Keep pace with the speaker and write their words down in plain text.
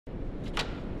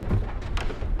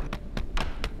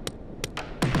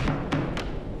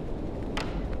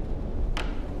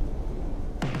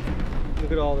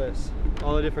Look at all this.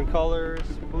 All the different colors,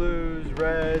 blues,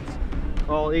 reds,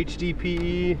 all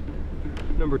HDPE,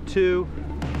 number 2.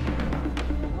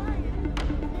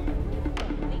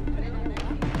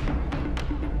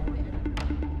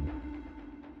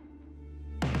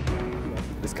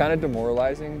 It's kind of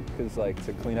demoralizing because like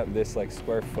to clean up this like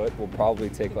square foot will probably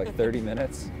take like 30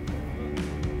 minutes.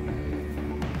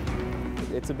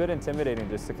 It's a bit intimidating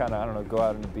just to kind of, I don't know, go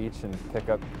out on the beach and pick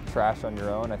up trash on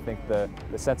your own. I think the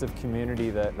sense of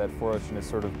community that 4ocean has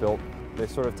sort of built,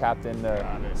 they've sort of tapped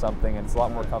into something, and it's a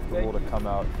lot more comfortable to come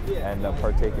out and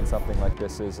partake in something like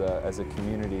this as a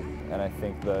community. And I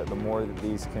think the more that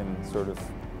these can sort of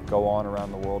go on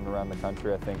around the world and around the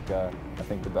country, I think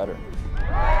the better.